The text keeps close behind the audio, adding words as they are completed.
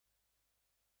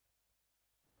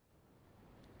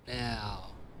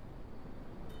Now,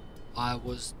 I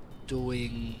was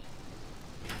doing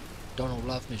Donald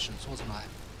Love missions, wasn't I?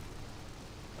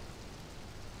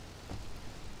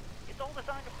 It's all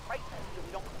designed to frighten us so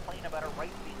we don't complain about our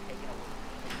rights being taken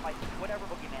away. Like whatever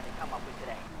boogeyman they come up with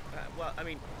today. Well, I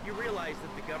mean, you realize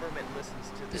that the government listens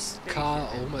to This station, car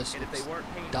almost and if they looks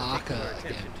weren't paying darker particular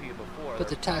attention again. to you before, But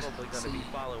the they're probably going to be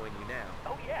following you now.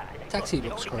 Oh yeah. Taxi Look,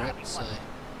 looks they already got correct, me so once,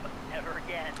 but never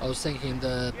again. I was thinking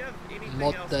the You have anything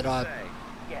mod else that to I say?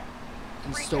 Yeah.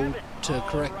 installed to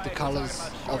correct the colours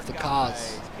of the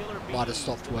cars might have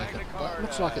stopped working, but it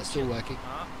looks like it's still working.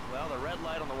 Well, the red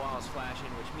light on the wall is flashing,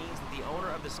 which means that the owner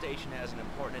of the station has an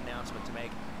important announcement to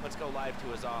make. Let's go live to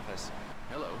his office.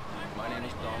 Hello, my name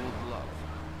is Donald Love.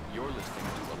 You're listening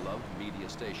to a Love Media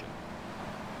station.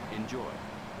 Enjoy.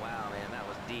 Wow, man, that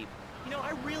was deep. You know,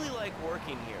 I really like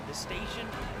working here. This station,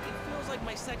 it feels like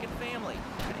my second family,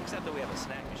 except that we have a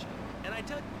snack machine. And I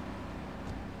tell you...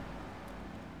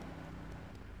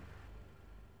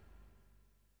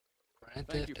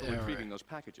 Thank you for retrieving those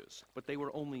packages, but they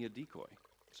were only a decoy.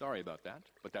 Sorry about that,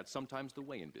 but that's sometimes the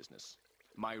way in business.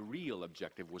 My real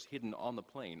objective was hidden on the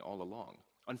plane all along.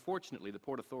 Unfortunately, the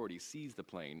Port Authority seized the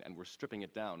plane and were stripping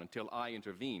it down until I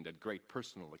intervened at great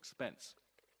personal expense.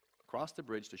 Cross the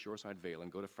bridge to Shoreside Vale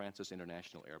and go to Francis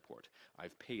International Airport.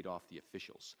 I've paid off the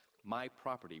officials. My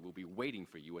property will be waiting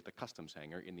for you at the customs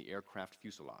hangar in the aircraft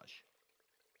fuselage.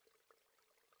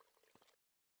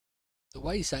 The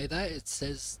way you say that, it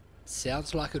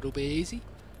sounds like it'll be easy,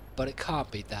 but it can't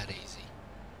be that easy.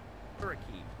 Cherokee.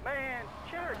 Man,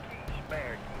 Cherokee,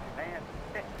 Cherokee, man.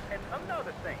 And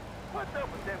another thing, what's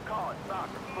up with them calling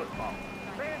soccer football?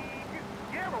 Man,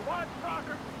 you ever watch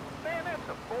soccer? Man, that's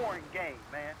a boring game,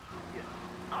 man.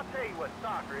 I'll tell you what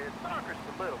soccer is. Soccer's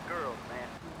for little girls, man.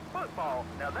 Football,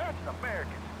 now that's an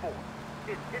American sport.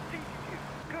 It teaches you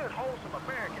good, wholesome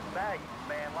American values,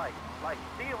 man, like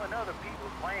stealing other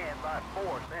people's land by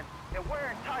force and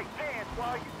wearing tight pants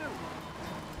while you do it.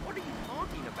 What are you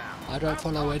talking about? I don't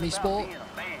follow any sport,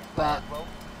 but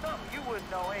you wouldn't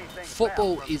know anything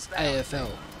football about is AFL.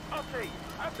 I'll tell you,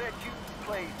 I bet you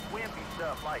play wimpy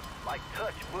stuff like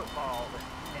touch football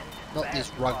and Not this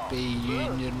basketball. rugby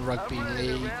union, rugby I'm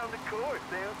running league, around the court,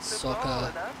 down to the soccer. ball,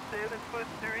 and I'm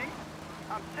 7'3".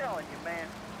 I'm telling you, man,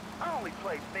 I only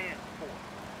play men's sports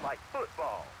like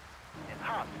football and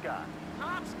hopscotch.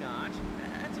 Hopscotch?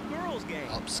 That's a girl's game.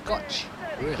 Hopscotch, Man,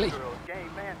 that ain't really? a girl's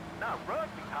game, man. Not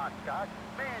rugby hopscotch.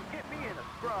 Man, get me in a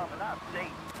scrum and I'll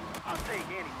take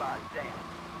anybody down.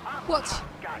 I'm What? a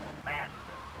hopscotch master.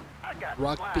 I got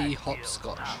Rugby slide skills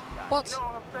hopscotch. in What? You know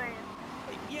what I'm saying?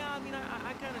 Yeah, I mean,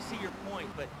 I kind of see your point,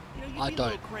 but, you know, I you'd be a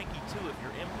don't. little cranky, too, if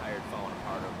your empire had fallen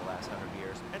apart over the last 100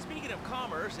 years. And speaking of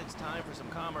commerce, it's time for some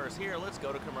commerce here. Let's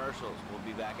go to commercials. We'll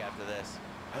be back after this.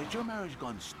 Has your marriage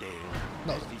gone stale?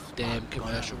 Not Has this damn spark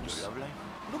gone out of commercials. your love life?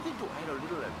 Looking to add a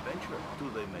little adventure to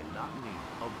the monotony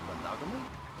of monogamy?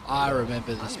 I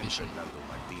remember this I am mission. Fernando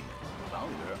Martinez,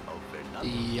 founder of Fernando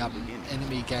The Beginnings,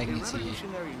 enemy gang a is here.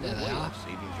 revolutionary new There they way are. of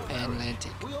saving your marriage.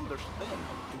 Atlantic. We understand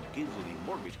how two kids and a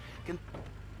mortgage can...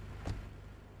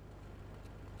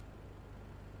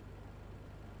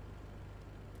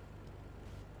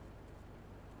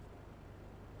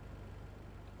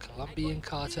 Colombian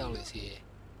cartel is here.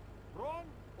 Run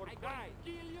or die.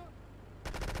 Kill you.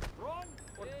 Run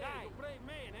or die. You brave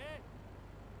man, eh?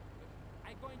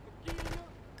 I'm going to kill you.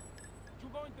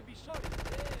 You're going to be sorry.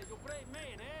 You brave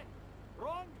man, eh?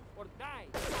 Run or die.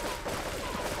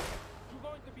 You're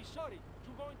going to be sorry.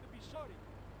 You're going to be sorry.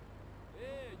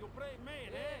 You brave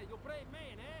man, eh? You brave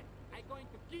man, eh? I'm going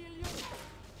to kill you.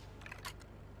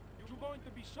 You're going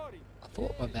to be sorry. I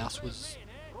thought my mouse was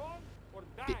Run or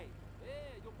die.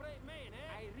 You brave man,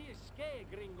 eh? I risque,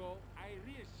 gringo. I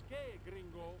risque,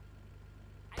 gringo.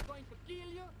 I'm going to kill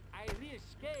you. I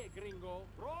risque, gringo.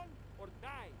 Run or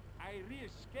die. I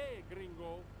risque,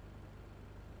 gringo.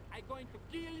 I'm going to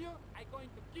kill you. I'm going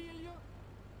to kill you.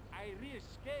 I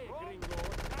risque, gringo.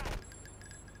 Or die.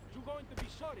 You're going to be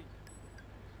sorry.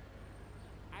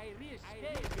 I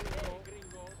risque,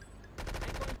 gringo.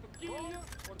 I'm going to kill you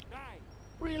or die.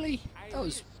 Really? That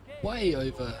was way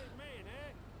over.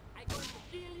 I'm going to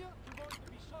kill you. You're going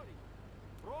to be sorry.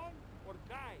 Run or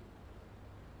die.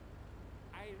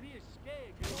 I risque,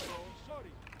 gringo.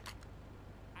 Sorry.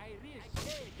 I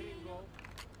risque, gringo.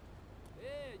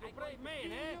 You brave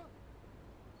man, eh?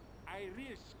 I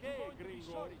risque,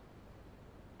 gringo.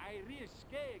 I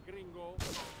risque, gringo.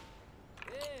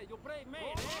 You brave man,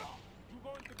 eh? You're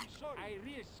going to be sorry. I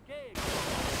risque,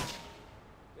 gringo.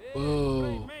 You brave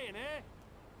Whoa. man, eh?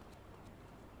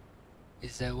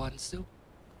 Is there one still?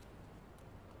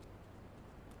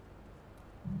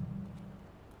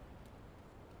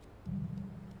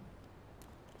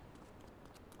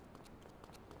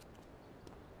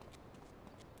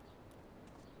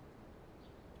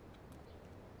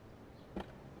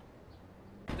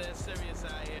 that serious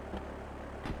out here.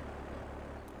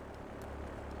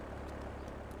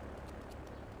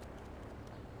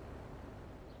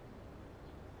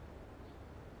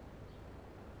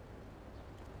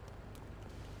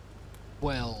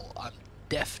 Well, I'm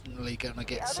definitely gonna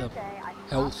get some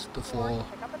health before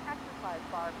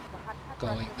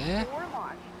going there.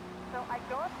 So I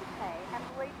go up to pay, and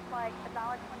the lady's like,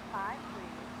 $1.25, please.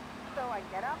 So I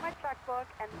get out my checkbook,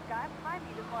 and the guy behind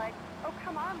me is like, oh,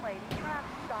 come on, lady, you don't have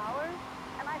 $2?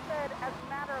 And I said, as a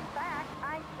matter of fact,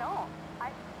 I don't.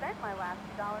 I spent my last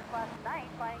 $2 last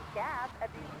night buying gas at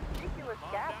these ridiculous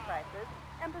gas prices.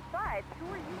 And besides,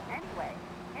 who are you anyway?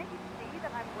 Can't you see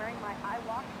that I'm wearing my I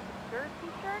Walk Absurd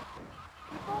t-shirt?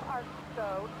 People are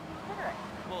so considerate.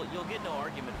 Well, you'll get no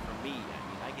argument from me. I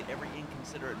mean, I get every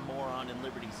inconsiderate moron in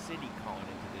Liberty City calling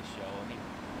into this show. I mean,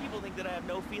 people think that I have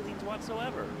no feelings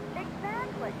whatsoever.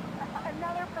 Exactly.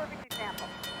 Another perfect example.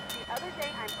 The other day,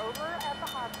 I'm over at the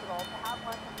hospital to have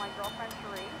lunch with my girlfriend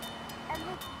Cherie, and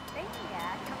this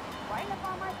maniac comes right up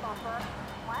on my bumper,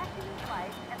 flashing his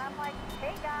lights, and I'm like,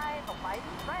 hey guy, the light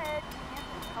is red. You can't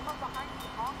just come up behind me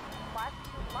honking and flashing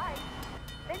your lights.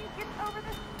 Then he gets over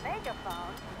this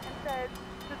megaphone and says,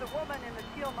 to the woman in the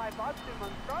teal my vodka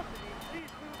monstrosity,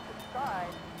 please move to the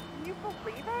side. Can you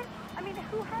believe it? I mean,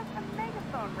 who has a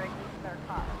megaphone rigged into their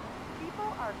car?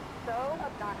 People are so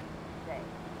obnoxious today.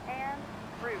 And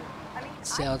rude. I mean,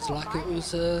 Sounds like it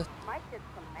was might get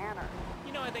some manners.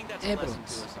 You know, I think that's a lesson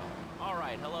ambulance. to us all. All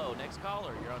right, hello, next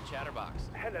caller. You're on Chatterbox.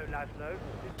 Hello, Laszlo.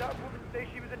 Did that woman say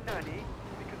she was a nanny?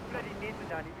 Because Freddy needs a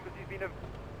nanny because he's been a...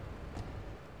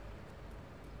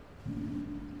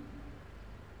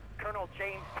 Colonel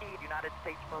James T., United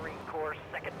States Marine Corps,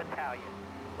 2nd Battalion.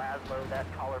 Laszlo, that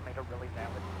caller made a really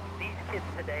valid point. These kids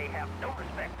today have no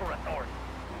respect for authority.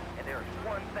 And there is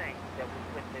one thing that will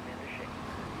whip them into shape.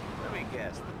 Let me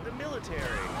guess, the military.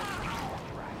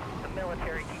 That's right. The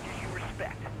military teaches you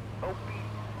respect,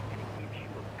 obedience, and it gives you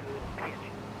a good pitch.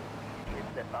 These kids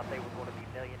that thought they were going to be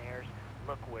millionaires,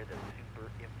 look where the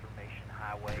super information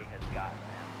highway has gotten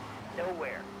them.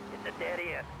 Nowhere. It's a dead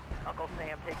end. Uncle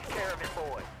Sam takes care of his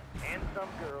boys. And some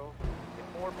girls.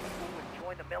 If more people would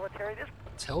join the military, this...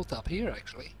 It's health up here,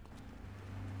 actually.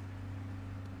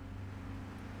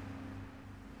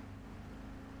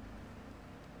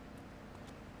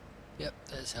 Yep,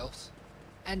 there's health.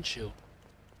 And shield.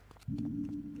 Hey,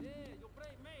 you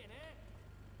brave man, eh?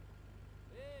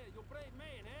 Hey, you brave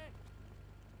man, eh?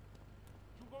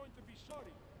 You're going to be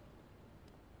sorry.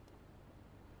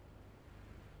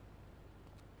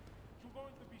 You're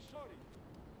going to be sorry.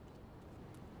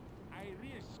 I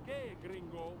risque,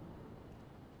 gringo.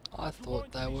 I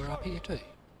thought they were up here too.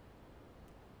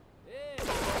 Hey,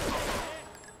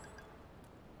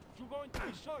 you're going to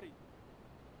be sorry.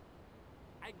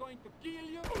 I'm going to kill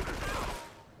you.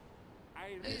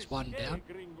 I There's one risque, down.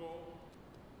 Gringo.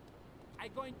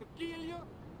 I'm going to kill you.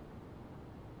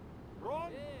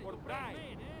 Run or die.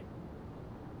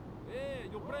 Hey,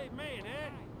 you brave man, eh?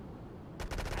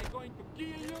 I'm going to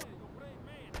kill you.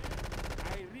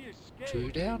 I risque,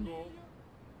 Two down. Gringo.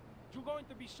 You're going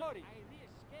to be sorry. I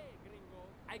risque, Gringo.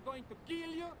 I'm going to kill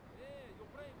you. Hey, you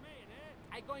brave man,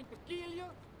 eh? I'm going to kill you.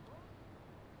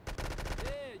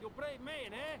 Hey, you brave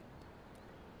man, eh?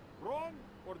 Run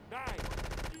or die.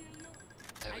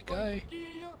 There we I'm going go. to kill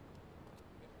you.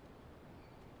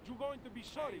 You're going to be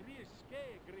sorry.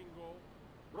 Risque, gringo.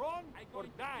 Run or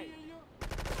die.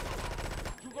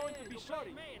 You're going to be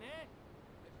sorry. Man, eh?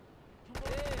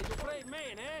 Hey, you brave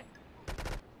man, eh?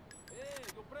 Hey,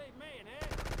 you brave man, eh?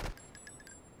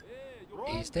 Hey, you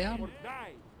run He's down. or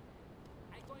die.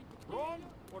 I'm going to run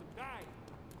or die.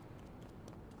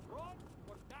 Run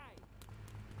or die.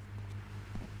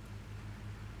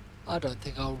 I don't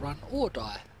think I'll run or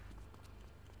die.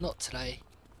 Not today.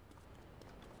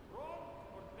 Run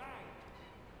or die.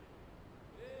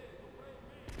 Hey, you brave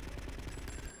man.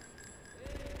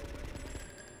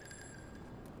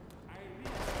 Hey,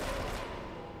 you brave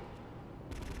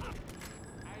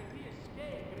man. I risque,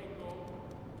 gringo.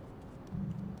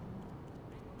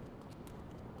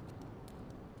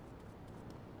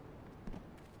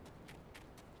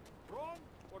 Run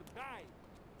or die.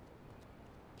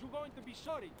 You're going to be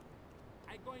sorry.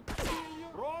 I'm going to kill you.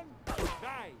 Run or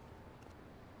die.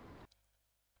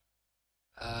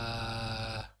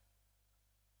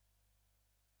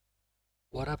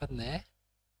 What happened there?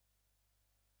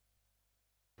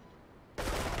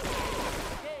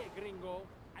 Hey, gringo.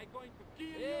 I'm going to kill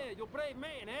you. Hey, you brave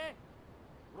man, eh?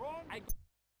 Run.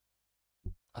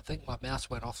 I think my mouse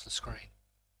went off the screen.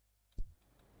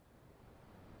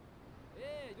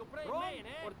 Hey, you brave man,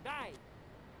 eh? Or die.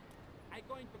 I'm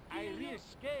going to kill you. I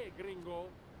risque, gringo.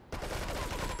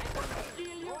 I'm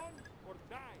kill you or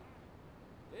die.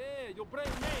 Hey, you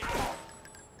brave man.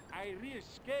 I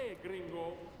risque,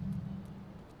 gringo.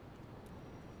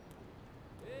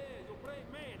 Hey, you brave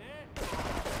man, eh?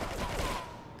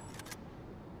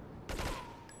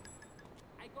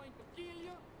 I going to kill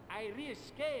you. I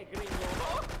risque,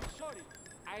 gringo. Sorry.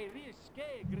 I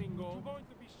risque, gringo. You're going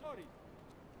to be sorry.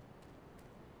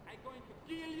 I going to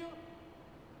kill you.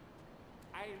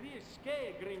 I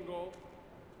risque, gringo.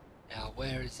 Now,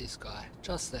 where is this guy?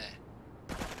 Just there.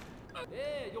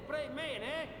 Hey, you brave man,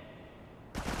 eh?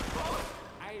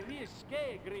 I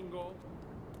risque, gringo.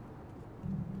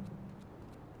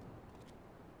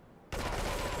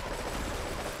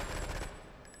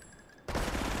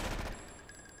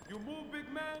 You move,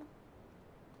 big man.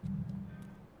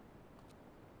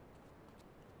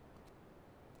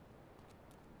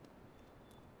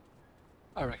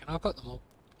 I reckon I've got them all.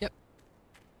 Yep.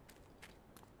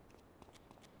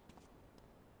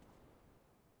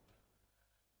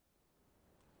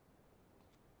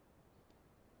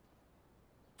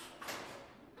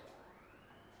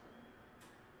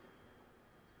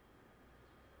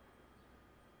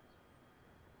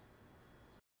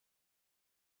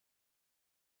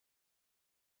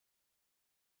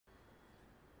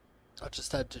 I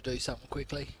just had to do something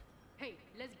quickly. Hey,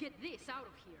 let's get this out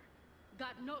of here.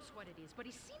 God knows what it is, but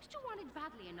he seems to want it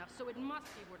badly enough, so it must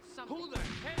be worth something. Who the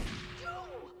heck?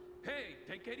 You! Hey,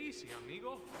 take it easy,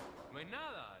 amigo. No es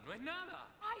nada, no es nada.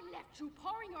 I left you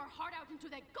pouring your heart out into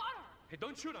the gutter! Hey,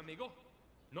 don't shoot, amigo.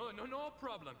 No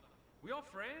problem. We all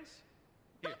friends?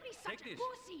 Here, Don't be such take a this.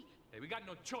 pussy! Hey, we got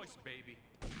no choice, baby.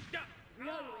 Yeah. We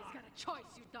always got a choice,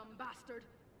 you dumb bastard.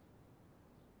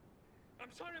 I'm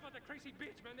sorry about the crazy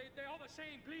bitch, man. They're all the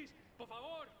same. Please, por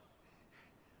favor.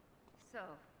 So,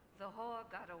 the whore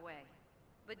got away.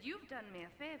 But you've done me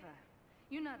a favor.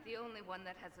 You're not the only one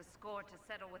that has a score to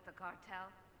settle with the cartel.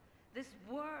 This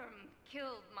worm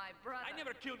killed my brother. I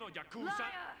never killed no Yakuza.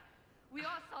 Liar! We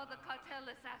all saw the cartel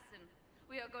assassin.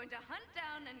 We are going to hunt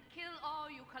down and kill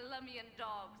all you Colombian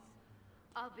dogs.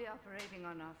 I'll be operating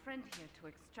on our friend here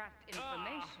to extract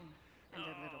information and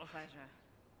a little pleasure.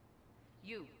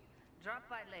 You, drop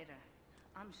by later.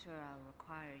 I'm sure I'll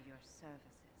require your services.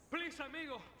 Please,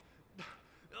 amigo.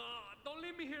 Don't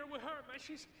leave me here with her, man.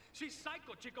 She's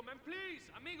psycho, chico, man. Please,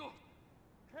 amigo.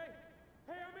 Hey,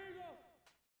 amigo.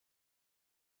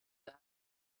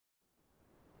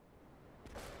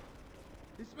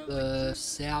 The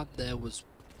sound there was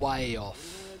way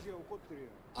off.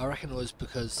 I reckon it was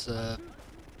because I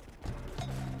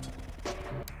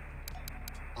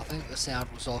think the sound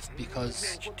was off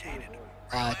because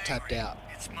I tapped out.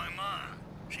 It's my mom.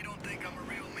 She don't think I'm a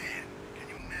real man. Can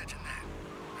you imagine that?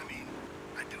 I mean,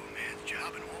 I do a man's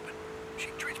job and all, but she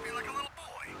treats me like a little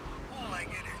boy. All I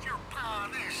get is your pa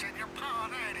this and your pa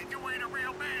that, and you ain't a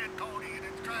real man, Tony, and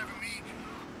it's driving me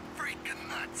freaking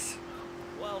nuts.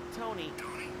 Well, Tony...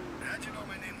 Tony? How'd you know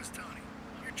my name was Tony?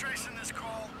 You're tracing this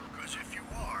call? Because if you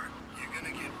are, you're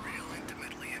gonna get real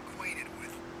intimately acquainted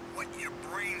with what your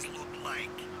brains look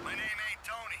like. My name ain't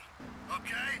Tony,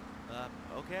 okay?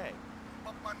 Okay.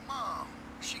 But my mom,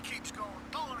 she keeps going,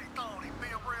 Tony, be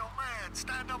a real man.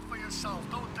 Stand up for yourself.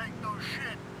 Don't take no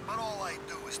shit. But all I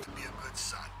do is to be a good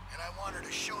son. And I want her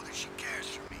to show that she cares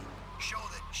for me. Show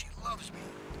that she loves me.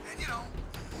 And, you know,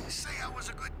 say I was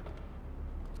a good...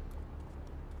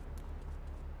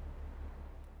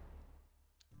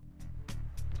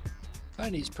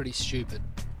 Tony's pretty stupid.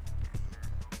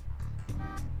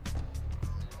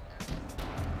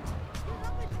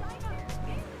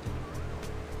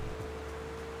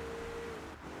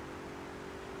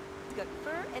 He's got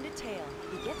fur and a tail.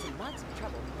 He gets in lots of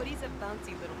trouble, but he's a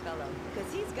bouncy little fellow,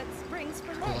 because he's got springs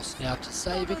for legs. Of course, now to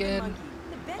save again.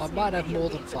 I might have more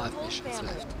than 5 missions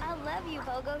left. I love you,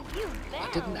 Pogo. You bet.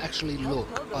 I didn't actually look,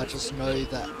 I just know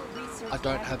that I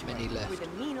don't have many left. Where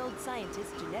the mean old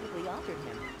scientist genetically altered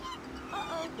him.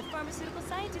 Uh-oh, the pharmaceutical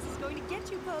scientist is going to get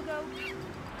you, Pogo.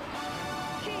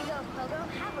 Here you go, Pogo.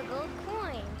 Have a gold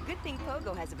coin. Good thing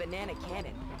Pogo has a banana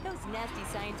cannon. Those nasty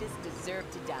scientists deserve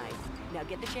to die. Now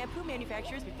get the shampoo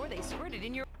manufacturers before they squirt it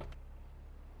in your...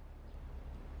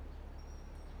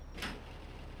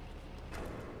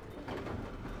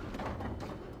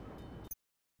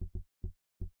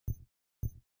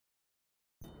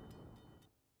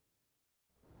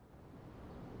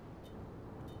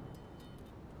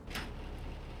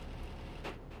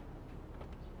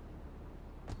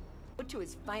 to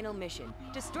his final mission,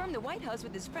 to storm the White House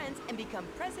with his friends and become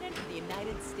President of the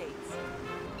United States.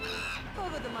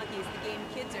 Pogo the Monkey is the game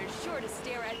kids are sure to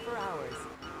stare at for hours.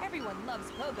 Everyone loves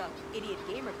Pogo. Idiot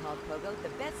Gamer called Pogo the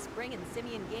best spring and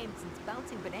simian game since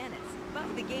bouncing bananas. Buy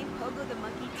the game Pogo the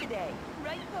Monkey today.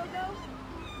 Right, Pogo?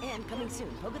 And coming soon,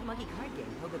 Pogo the Monkey card game,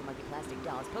 Pogo the Monkey plastic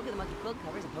dolls, Pogo the Monkey quilt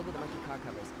covers, and Pogo the Monkey car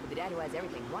covers. With a dad who has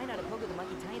everything, why not a Pogo the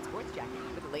Monkey tie-in sports jacket?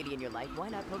 With a lady in your life, why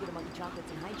not Pogo the Monkey chocolates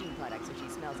and hygiene products so she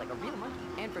smells like a real monkey?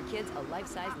 And for kids, a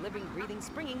life-size, living, breathing,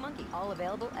 springing monkey. All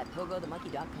available at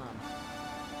PogoTheMonkey.com.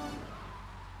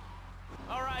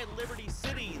 All right, Liberty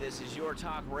City, this is your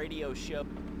talk radio show.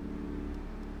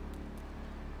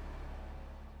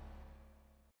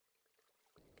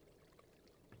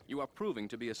 You are proving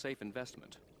to be a safe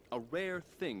investment. A rare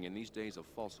thing in these days of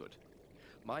falsehood.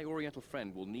 My Oriental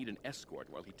friend will need an escort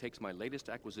while he takes my latest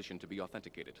acquisition to be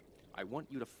authenticated. I want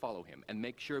you to follow him and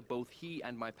make sure both he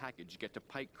and my package get to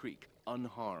Pike Creek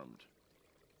unharmed.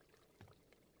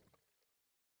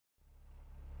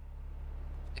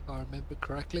 If I remember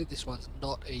correctly, this one's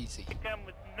not easy. They come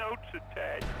with notes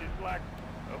attached. It's like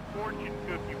a fortune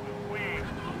cookie with wings.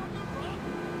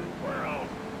 Squirrels.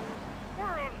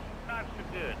 Squirrels not so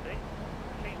good. They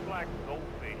taste like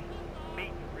goldfish.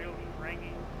 Meat real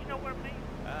stringy. You know what I mean?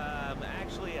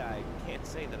 Actually, I can't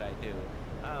say that I do.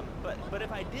 But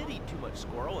if I did eat too much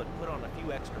squirrel and put on a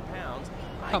few extra pounds,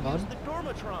 I'd use the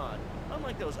Dormatron.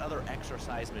 Unlike those other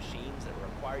exercise machines that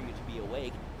require you to be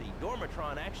awake, the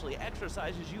Dormatron actually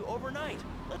exercises you overnight.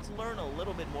 Let's learn a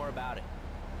little bit more about it.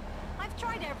 I've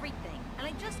tried everything, and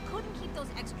I just couldn't keep those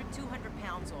extra 200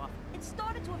 pounds off. It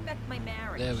started to affect my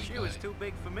marriage. She was too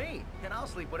big for me, and I'll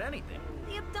sleep with anything.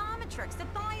 The abdometrix, the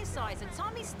thiasize, the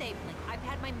tummy stapling. I've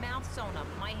had my mouth sewn up,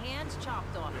 my hands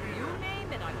chopped off. You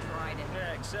name it, I've tried it.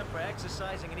 Yeah, except for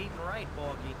exercising and eating right,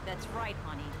 Borgie. That's right,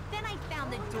 honey. Then I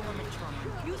found the Dormatron.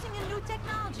 Using a new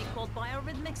technology called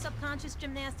biorhythmic subconscious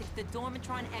gymnastics, the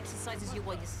Dormatron exercises you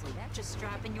while you sleep. Just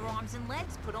strap in your arms and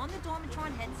legs, put on the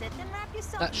Dormatron headset, then wrap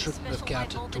yourself That shouldn't have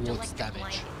counted towards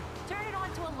damage. Turn it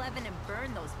on to 11 and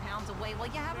burn those pounds away while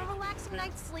you have a relaxing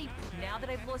night's sleep. Now that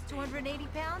I've lost 280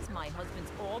 pounds, my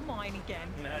husband's all mine again.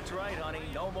 That's right, honey.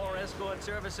 No more escort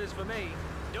services for me.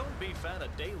 Don't be fat a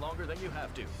day longer than you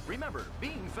have to. Remember,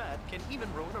 being fat can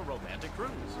even ruin a romantic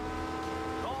cruise.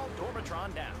 Call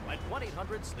Dormatron now at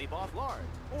 1-800-SLEEP-OFF-LARD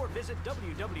or visit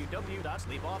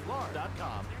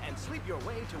www.sleepofflard.com and sleep your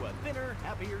way to a thinner,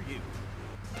 happier you.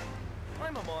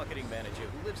 I'm a marketing manager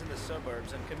who lives in the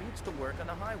suburbs and commutes to work on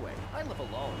the highway. I live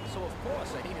alone, so of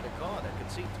course I needed a car that could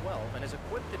seat 12 and is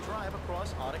equipped to drive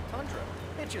across Arctic tundra.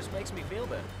 It just makes me feel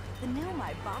better. The new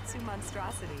Myboxu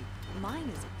monstrosity.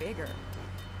 Mine is bigger.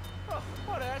 Oh,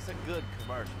 that's a good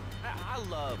commercial. I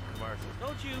love commercials,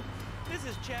 don't you? This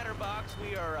is Chatterbox.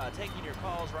 We are taking your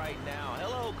calls right now.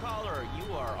 Hello, caller.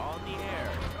 You are on the air.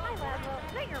 Hi, Laszlo.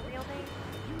 Is that your real name?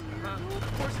 Of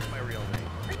course it's my real name.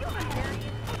 Are you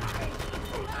Hungarian?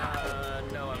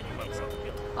 No, I'm from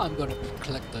upstate. I'm gonna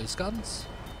collect those guns.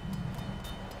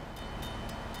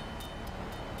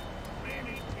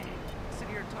 Sit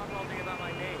here and talk all day about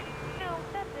my name. No,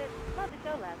 that's it. Love the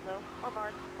show, Laszlo. Or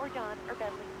Mark, or John, or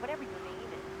Bentley, whatever your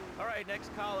name is. All right,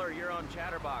 next caller, you're on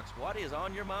Chatterbox. What is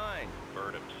on your mind?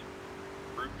 Turnips,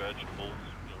 fruit, vegetables,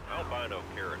 albino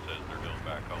carrots as they're doing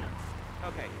back home.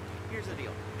 Okay, here's the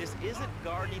deal. This isn't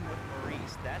Gardening with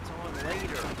Maurice. That's on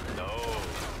later. No,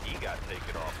 he got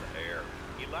taken off the air.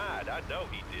 He lied. I know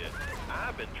he did.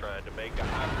 I've been trying to make a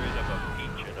hybrid of a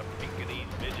peach and a Pekingese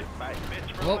midget fight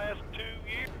bitch for the last 2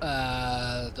 years.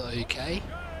 Okay.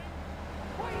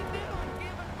 What are you doing,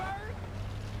 giving birth?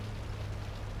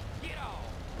 Get off.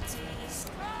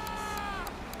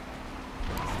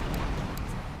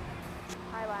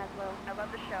 Hi, Laszlo. I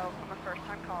love the show. I'm a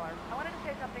first-time caller. I wanted to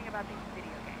say something about these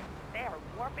video games. They are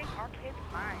warping our kids'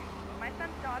 minds. My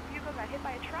son's dog, Hugo, got hit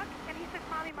by a truck, and he said,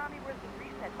 Mommy, where's the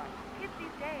reset button? Kids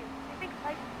these days, they think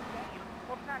life is a game.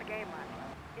 Well, it's not a game, Laszlo.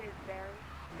 It is very,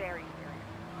 very serious.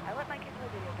 I let my kids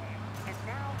play video games, and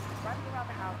now he's running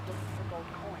around the house looking for gold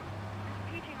coins. This is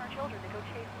teaching our children to go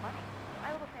chase money.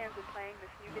 My little Sam's been playing this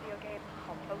new video game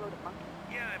called Pogo the Monkey.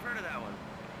 Yeah, I've heard of that one.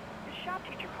 His shop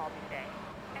teacher called me today,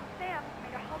 and Sam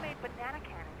made a homemade banana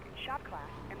cannon in shop class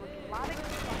and was lobbing it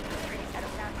across the street at a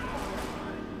fast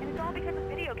food. And it's all because of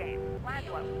video games.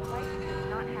 Laszlo, life does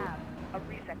not have a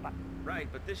reset button. Right,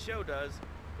 but this show does.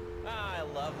 I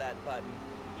love that button.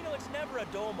 You know, it's never a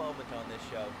dull moment on this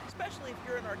show, especially if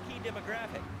you're in our key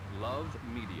demographic. Love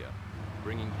media,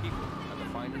 bringing people and the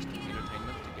finest in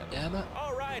entertainment together. Damn it.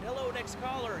 All right, hello, next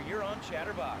caller. You're on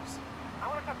Chatterbox. I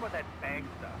want to talk about that bang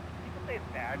stuff. People say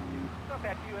it's bad. It's not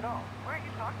bad to you at all. Why aren't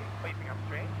you talking? Oh, you think I'm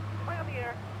strange? Am I on the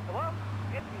air? Hello?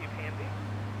 Answer me, you pansy.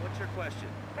 What's your question?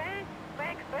 Bank,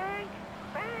 bank, bank,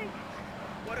 bank.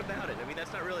 What about it? I mean,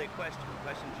 that's not really a question.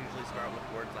 Questions usually start with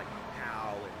words like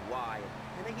how and why,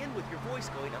 and they end with your voice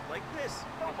going up like this.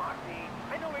 Don't mock me.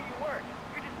 I know where you work.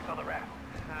 You're just another rat.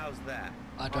 How's that?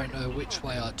 I don't know which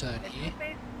way I turn here.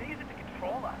 They use it to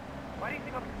control us. Why do you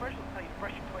think all the commercials tell you to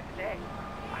brush your twice a day?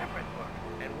 I've read books.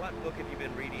 And what book have you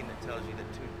been reading that tells you that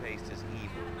toothpaste is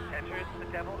evil? Enters the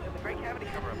Devil and the Great Cavity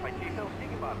Cover-Up by J. Phil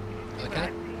Higginbottom. Okay.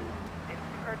 If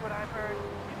you've heard what I've heard,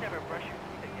 you never brush your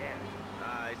teeth again.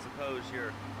 I suppose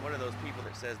you're one of those people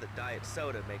that says that diet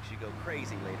soda makes you go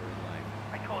crazy later in life.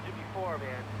 I told you before,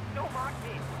 man. Don't mock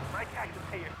me. My taxes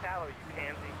pay your salary, you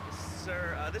pansy.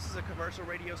 Sir, this is a commercial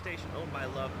radio station owned by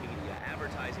Love Media.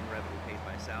 Advertising revenue pays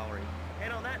my salary.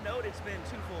 And on that note, it's been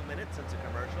 2 full minutes since a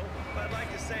commercial. But I'd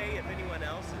like to say, if anyone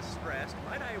else is stressed,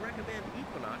 might I recommend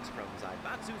Equinox from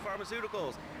Zaibatsu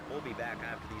Pharmaceuticals. We'll be back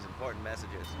after these important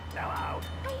messages. Now out.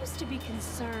 I used to be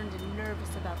concerned and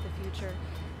nervous about the future.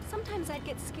 Sometimes I'd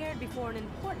get scared before an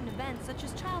important event such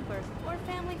as childbirth or a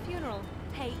family funeral.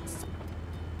 Hey,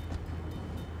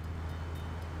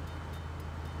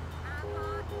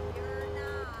 You're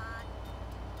not.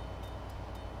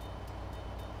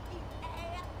 You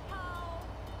asshole.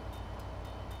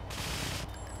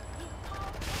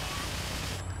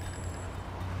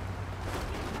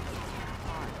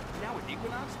 Now with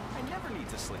Equinox, I never need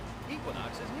to sleep.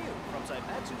 Equinox is new from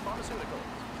Zaibatsu Pharmaceuticals.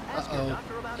 Uh-oh,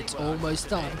 it's almost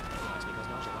done.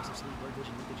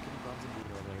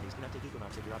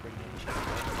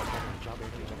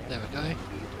 There we go.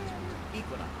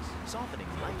 Equinox, softening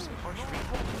life's harsh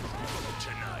reality.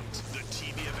 Tonight, the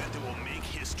TV event that will make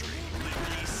history,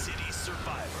 Liberty City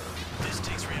Survivor. This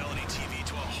takes reality TV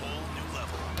to a whole new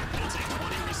level. We'll take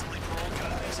 20 recently paroled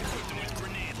guys, equip them with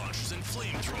grenade launchers and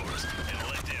flamethrowers, and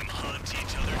let them hunt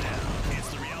each other down. It's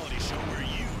the reality show where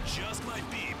you just might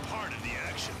be part of the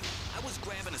action. I was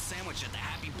grabbing a sandwich at the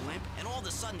Happy Blimp, and all of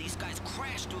a sudden these guys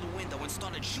crashed through the window and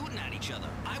started shooting at each other.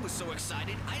 I was so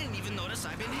excited, I didn't even notice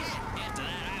I'd been hit. After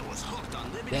that, I was hooked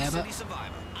on Liberty City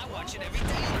Survivor. I watch it every day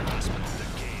in the hospital.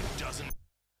 The game doesn't...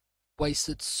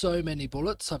 Wasted so many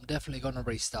bullets, I'm definitely going to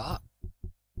restart.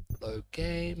 Load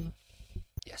game.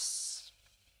 Yes.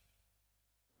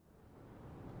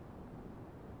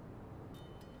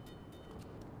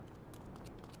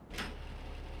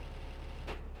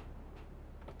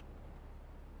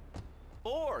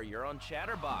 Or you're on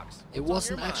Chatterbox. It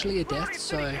wasn't actually a death,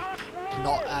 so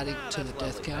not adding to the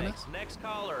death counter. Thanks. Next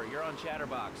caller, you're on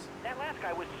Chatterbox. That last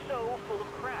guy was so full of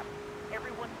crap.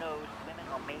 Everyone knows women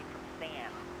are made from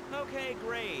sand. Okay,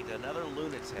 great. Another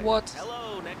lunatic. What?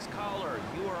 Hello, next caller.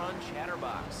 You are on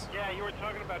Chatterbox. Yeah, you were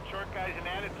talking about short guys and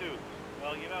attitudes.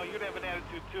 Well, you know, you'd have an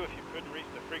attitude too if you couldn't reach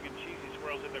the friggin' cheesy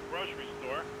swirls at the grocery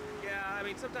store. Yeah, I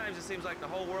mean, sometimes it seems like the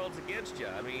whole world's against you.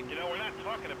 I mean... You know, we're not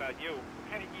talking about you. What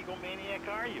kind of egomaniac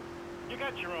are you? You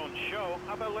got your own show.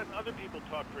 How about letting other people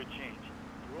talk for a change?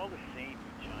 We're all the same,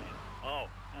 you giant. Oh,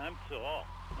 I'm tall.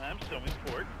 I'm so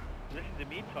important. Listen to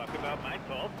me talk about my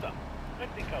tall stuff. I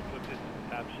think I'll put this in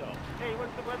the top shelf. Hey,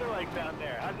 what's the weather like down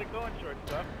there? How's it going, short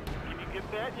stuff? Can you get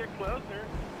that? You're closer.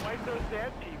 Why so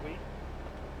sad, Pee-wee?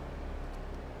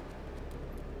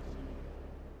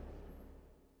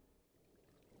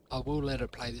 I will let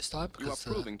it play this time You are because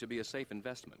proving to be a safe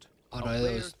investment. I know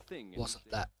there wasn't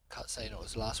that cutscene. It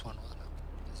was the last one, wasn't it?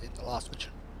 It was in the last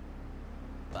mission.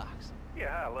 Box.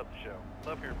 Yeah, I love the show.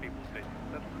 Love hearing people's opinions.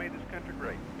 That's what made this country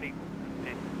great. People,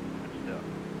 opinions, and stuff.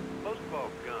 Most of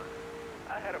all, guns.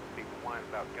 I had people whine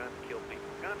about guns kill people.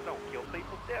 Guns don't kill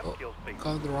people. Death kills people.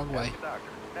 Going the wrong way. Ask the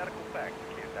doctor. Medical fact.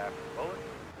 You can't die from a bullet.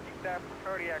 You can die from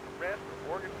cardiac arrest,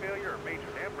 or organ failure, or major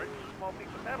hemorrhage. A small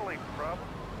piece of metal ain't the problem.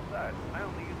 Besides, I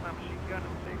only use my machine gun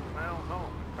to save my own home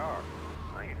and car.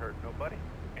 I ain't hurting nobody.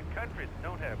 And countries that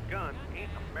don't have guns ain't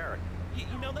America.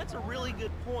 You know, that's a really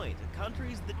good point.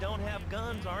 Countries that don't have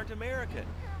guns aren't American.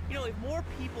 You know, if more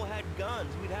people had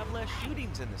guns, we'd have less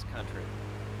shootings in this country.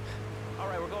 All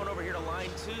right, we're going over here to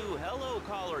line 2. Hello,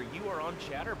 caller. You are on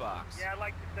Chatterbox. Yeah, I'd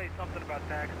like to say something about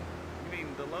taxes. You mean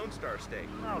the Lone Star State?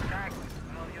 No, taxes.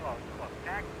 Well, you know, look,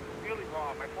 taxes is really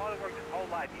wrong. My father worked his whole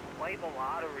life. He played the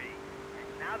lottery.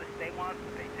 And now the state wants to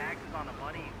pay taxes on the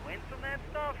money he wins from that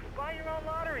stuff. Buy your own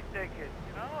lottery ticket.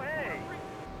 You know, hey.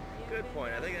 Good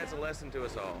point. I think that's a lesson to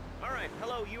us all. All right,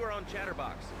 hello. You are on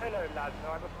Chatterbox. Hello, lads.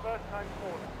 I'm a first-time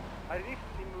caller. I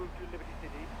recently moved to Liberty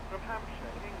City from Hampshire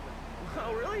in England.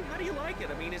 Oh, really? How do you like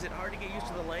it? I mean, is it hard to get used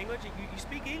to the language? You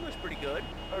speak English pretty good.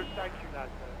 Oh, thank you,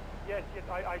 Lazlo. Yes,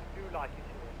 I do like it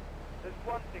here. There's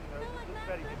one thing, though, that was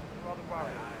very different, rather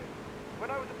worrying.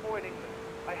 When I was a boy in England,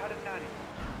 I had a nanny.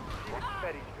 She was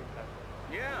very strict, Lazlo.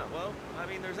 Yeah, well, I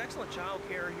mean, there's excellent child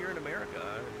care here in America,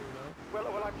 you know.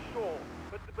 Well, I'm sure.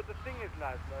 But the thing is,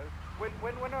 Lazlo, When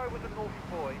I was a naughty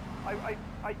boy, I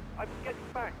would get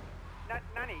spanked.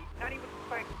 Nanny would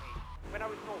spank me when I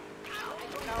was naughty.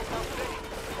 Now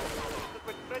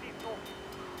when Freddy's naughty,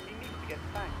 he needs to get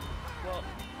spanked. Well,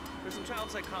 there's some child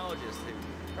psychologists who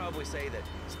probably say that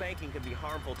spanking can be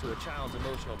harmful to a child's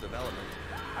emotional development.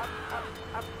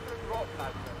 Absolute rot,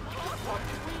 Laszlo.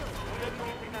 He doesn't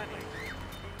need a nanny.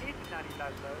 He needs a nanny,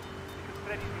 Laszlo, because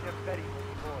Freddy's been a very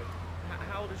naughty boy.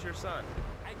 How old is your son?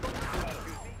 Excuse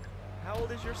me? How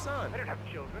old is your son? I don't have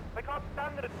children. I can't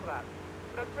stand it for that.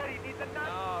 But Freddy needs a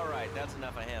nanny. All right, that's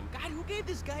enough of him. God, who gave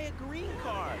this guy a green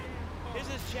card? This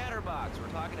is Chatterbox. We're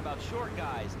talking about short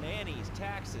guys, nannies,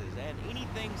 taxes, and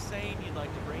anything sane you'd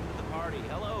like to bring to the party.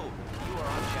 Hello, you are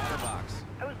on Chatterbox.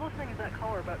 I was listening to that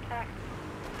caller about taxes.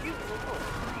 You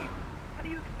how do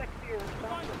you expect to be a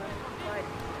responsible member of society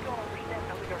if you don't understand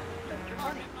how the government spends your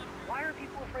money? Why are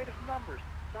people afraid of numbers?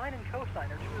 Sine and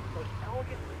cosine are two of the most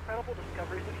elegant and incredible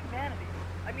discoveries of humanity.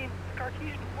 I mean, the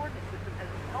Cartesian coordinate system has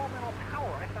an elemental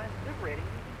power I find liberating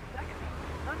and even sexy.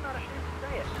 I'm not ashamed to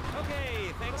say it.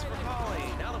 Okay, thanks for calling.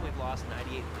 Now that we've lost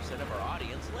 98% of our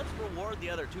audience, let's reward the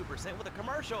other 2% with a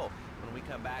commercial. When we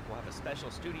come back, we'll have a special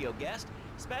studio guest.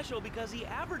 Special because he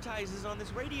advertises on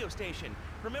this radio station.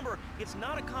 Remember, it's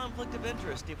not a conflict of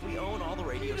interest if we own all the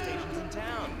radio stations in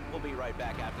town. We'll be right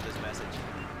back after this message.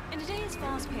 In today's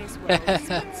fast-paced world, a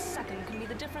split second can be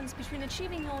the difference between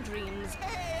achieving your dreams.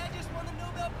 Hey, I just want to know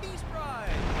about Beast Ride.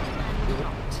 And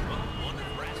not.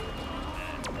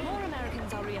 More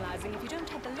Americans are realizing if you don't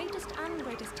have the latest and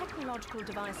greatest technological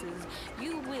devices,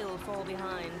 you will fall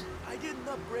behind. I didn't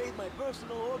upgrade my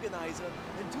personal organizer,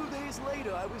 and 2 days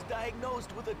later I was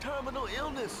diagnosed with a terminal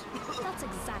illness. That's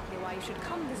exactly why you should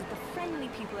come visit the friendly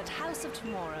people at House of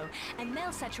Tomorrow, and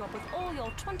they'll set you up with all your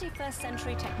 21st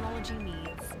century technology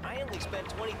needs. I only spent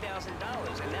 $20,000,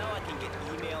 and now I can get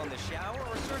email in the shower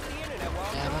or surf the internet while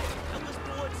I'm driving. I'm just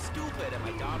bored stupid at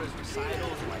my daughter's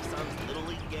recitals and my son's Little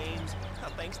League games.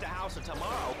 Thanks to House of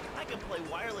Tomorrow, I can play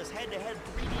wireless head-to-head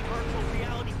 3D virtual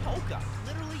reality poker,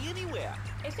 literally anywhere.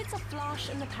 If it's a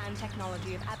flash-in-the-pan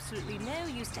technology of absolutely no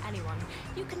use to anyone,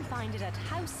 you can find it at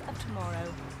House of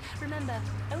Tomorrow. Remember,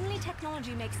 only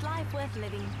technology makes life worth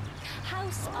living.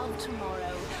 House of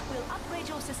Tomorrow will upgrade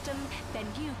your system, then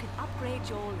you can upgrade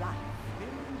your life.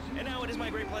 And now it is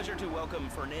my great pleasure to welcome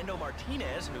Fernando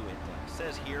Martinez, who it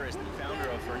says here is the founder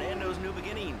of Fernando's New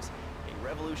Beginnings, a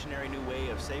revolutionary new way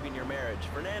of saving your marriage.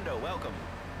 Fernando, welcome.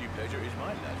 The pleasure is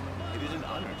mine, Laszlo. It is an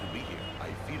honor to be here.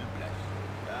 I feel blessed.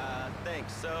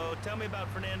 Thanks. So tell me about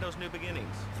Fernando's New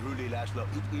Beginnings. Truly, Laszlo,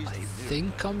 it is I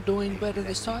think I'm doing better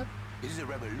this time. It is a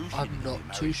revolution. I'm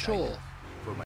not too sure.